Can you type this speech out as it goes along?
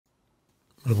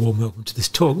Well, a warm welcome to this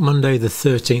talk, Monday the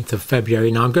 13th of February.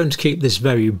 Now I'm going to keep this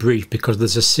very brief because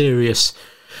there's a serious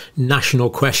national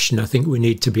question I think we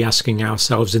need to be asking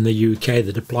ourselves in the UK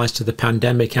that applies to the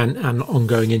pandemic and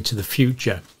ongoing into the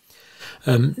future.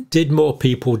 Did more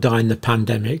people die in the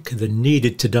pandemic than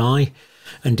needed to die?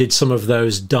 And did some of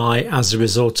those die as a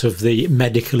result of the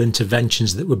medical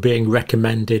interventions that were being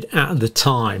recommended at the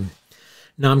time?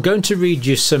 Now, I'm going to read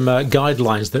you some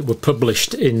guidelines that were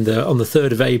published on the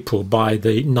 3rd of April by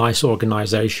the NICE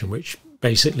organisation, which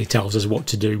basically tells us what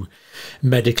to do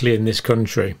medically in this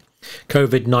country.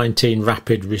 COVID-19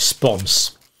 rapid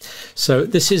response. So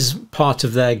this is part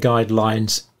of their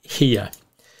guidelines here.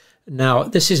 Now,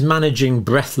 this is managing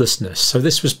breathlessness. So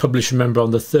this was published, remember,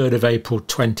 on the 3rd of April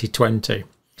 2020.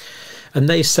 And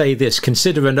they say this: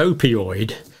 consider an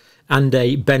opioid and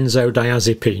a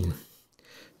benzodiazepine.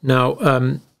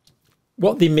 Now,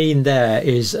 what they mean there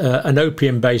is an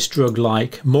opium-based drug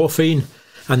like morphine,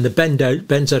 and the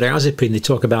benzodiazepine they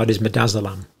talk about is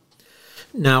midazolam.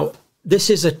 Now,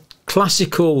 this is a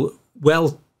classical,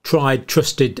 well-tried,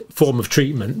 trusted form of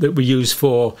treatment that we use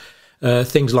for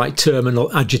things like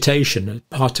terminal agitation,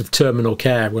 part of terminal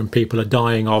care when people are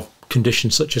dying of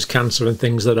conditions such as cancer and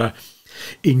things that are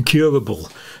incurable,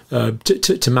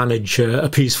 to manage a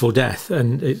peaceful death,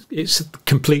 and it's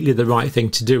completely the right thing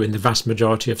to do in the vast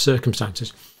majority of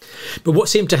circumstances. But what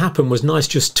seemed to happen was NICE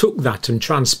just took that and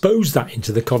transposed that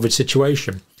into the COVID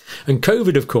situation. And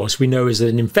COVID, of course, we know is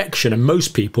an infection and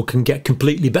most people can get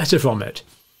completely better from it.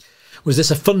 Was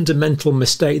this a fundamental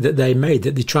mistake that they made,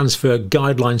 that they transferred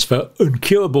guidelines for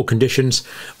incurable conditions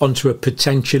onto a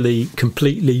potentially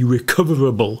completely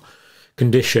recoverable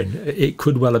condition? It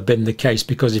could well have been the case,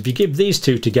 because if you give these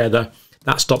two together,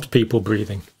 that stops people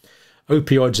breathing.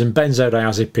 Opioids and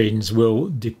benzodiazepines will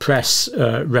depress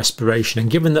respiration, and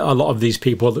given that a lot of these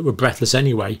people that were breathless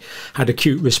anyway had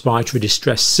acute respiratory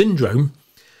distress syndrome,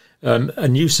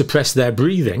 and you suppress their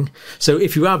breathing, so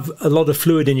if you have a lot of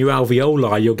fluid in your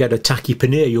alveoli, you'll get a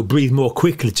tachypnea, you'll breathe more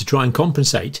quickly to try and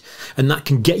compensate, and that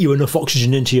can get you enough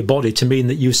oxygen into your body to mean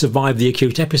that you survive the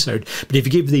acute episode. But if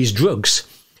you give these drugs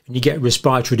and you get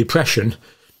respiratory depression,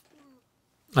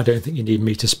 I don't think you need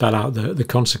me to spell out the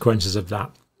consequences of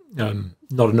that.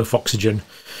 Not enough oxygen,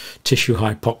 tissue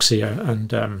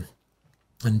hypoxia,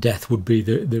 and death would be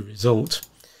the result.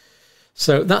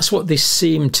 So that's what they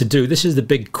seem to do. This is the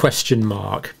big question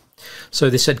mark. So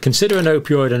they said, consider an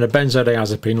opioid and a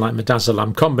benzodiazepine like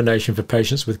midazolam combination for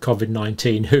patients with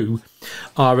COVID-19 who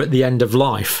are at the end of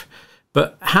life.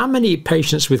 But how many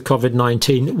patients with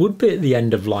COVID-19 would be at the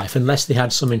end of life unless they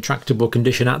had some intractable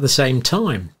condition at the same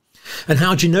time? And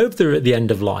how do you know if they're at the end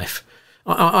of life?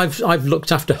 I've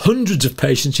looked after hundreds of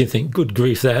patients. You think, good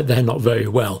grief, they're not very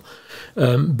well.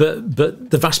 But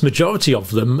the vast majority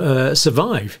of them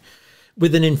survive.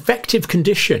 With an infective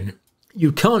condition,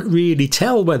 you can't really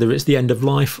tell whether it's the end of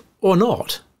life or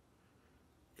not.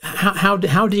 How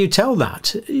do you tell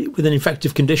that? With an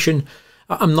infective condition,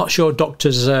 I'm not sure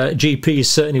doctors, GPs,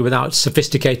 certainly without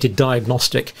sophisticated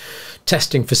diagnostic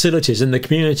testing facilities in the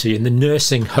community, in the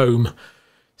nursing home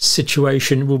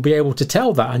situation, will be able to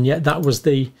tell that. And yet that was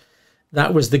the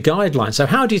guideline. So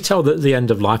how do you tell that at the end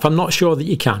of life? I'm not sure that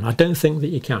you can. I don't think that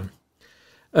you can.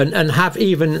 And have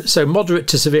even, so moderate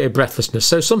to severe breathlessness.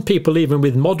 So some people even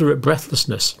with moderate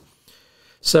breathlessness.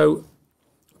 So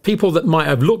people that might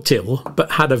have looked ill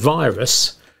but had a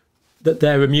virus that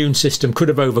their immune system could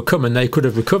have overcome and they could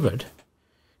have recovered,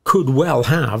 could well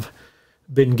have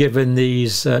been given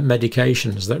these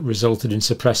medications that resulted in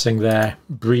suppressing their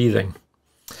breathing.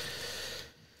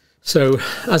 So,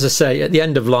 as I say, at the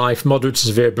end of life, moderate to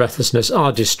severe breathlessness,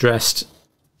 are distressed.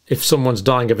 If someone's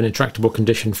dying of an intractable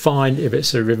condition, fine. If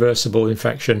it's a reversible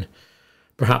infection,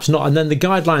 perhaps not. And then the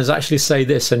guidelines actually say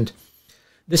this, and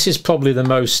this is probably the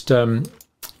most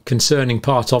concerning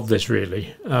part of this,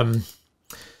 really.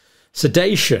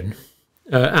 Sedation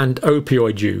and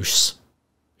opioid use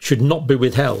should not be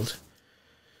withheld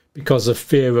because of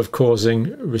fear of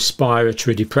causing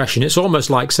respiratory depression. It's almost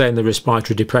like saying the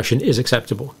respiratory depression is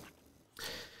acceptable.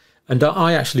 And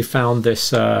I actually found this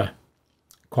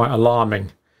quite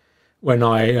alarming when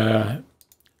I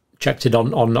checked it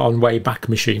on Wayback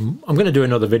Machine. I'm going to do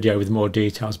another video with more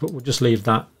details, but we'll just leave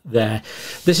that there.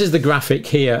 This is the graphic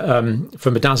here for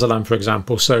midazolam, for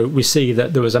example. So we see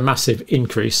that there was a massive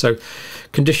increase. So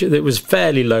condition that was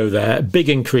fairly low there, a big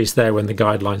increase there when the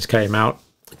guidelines came out.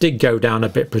 Did go down a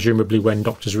bit, presumably when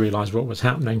doctors realised what was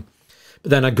happening. But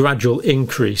then a gradual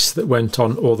increase that went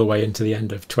on all the way into the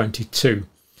end of 2022.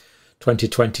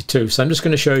 So I'm just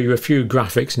going to show you a few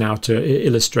graphics now to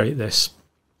illustrate this.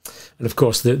 And of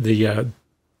course, the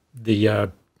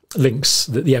links,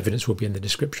 the evidence will be in the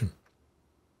description.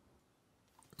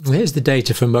 Here's the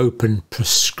data from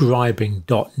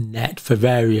openprescribing.net for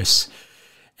various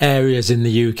areas in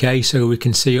the UK. So we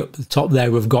can see up the top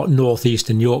there we've got North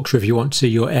Eastern Yorkshire. If you want to see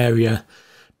your area,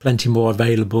 plenty more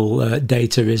available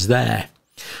data is there.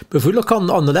 But if we look on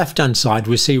the left hand side,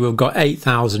 we see we've got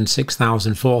 8,000,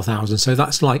 6,000, 4,000. So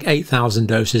that's like 8,000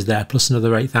 doses there, plus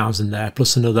another 8,000 there,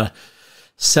 plus another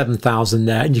 7,000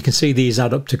 there. And you can see these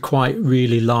add up to quite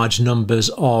really large numbers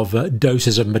of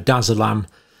doses of midazolam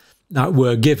that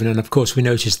were given. And of course we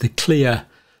noticed the clear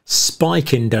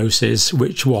spike in doses,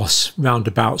 which was round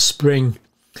about spring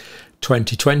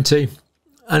 2020,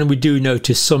 and we do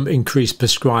notice some increased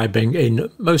prescribing in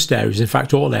most areas, in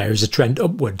fact all areas, a trend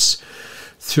upwards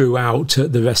throughout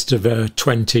the rest of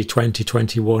 2020,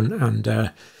 21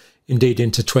 and indeed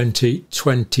into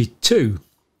 2022.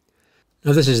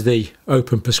 Now this is the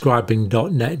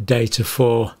openprescribing.net data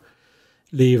for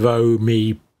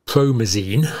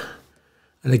levomethacromazine,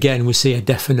 and again we see a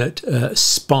definite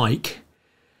spike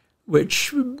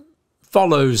which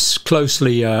follows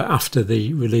closely after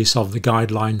the release of the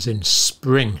guidelines in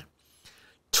spring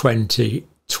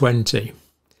 2020.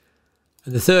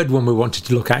 And the third one we wanted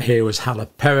to look at here was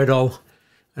haloperidol,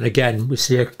 and again we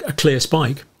see a clear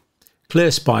spike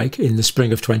in the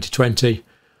spring of 2020,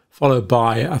 followed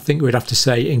by, I think we'd have to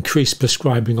say, increased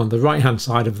prescribing on the right hand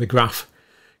side of the graph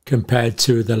compared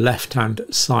to the left hand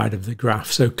side of the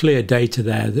graph. So clear data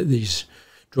there that these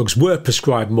drugs were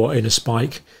prescribed more in a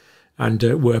spike and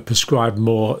were prescribed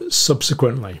more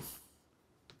subsequently.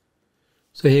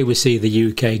 So here we see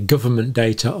the UK government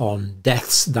data on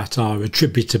deaths that are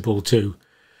attributable to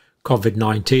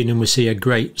COVID-19, and we see a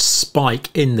great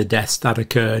spike in the deaths that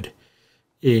occurred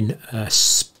in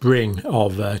spring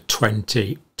of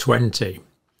 2020.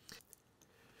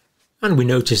 And we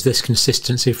notice this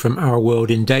consistency from Our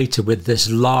World in Data with this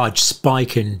large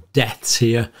spike in deaths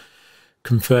here.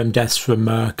 Confirmed deaths from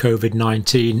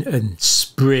COVID-19 in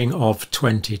spring of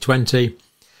 2020.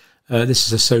 This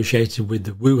is associated with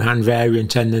the Wuhan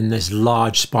variant, and then this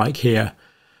large spike here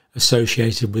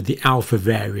associated with the Alpha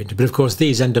variant. But of course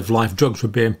these end-of-life drugs were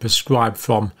being prescribed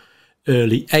from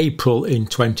early April in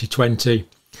 2020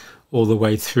 all the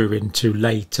way through into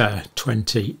late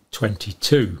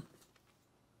 2022.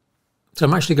 So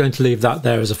I'm actually going to leave that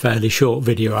there as a fairly short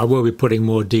video. I will be putting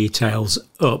more details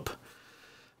up.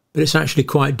 But it's actually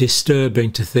quite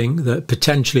disturbing to think that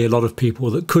potentially a lot of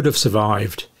people that could have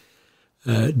survived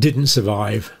didn't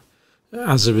survive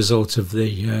as a result of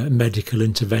the medical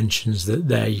interventions that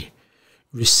they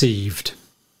received.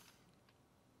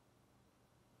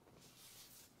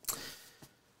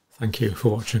 Thank you for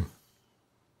watching.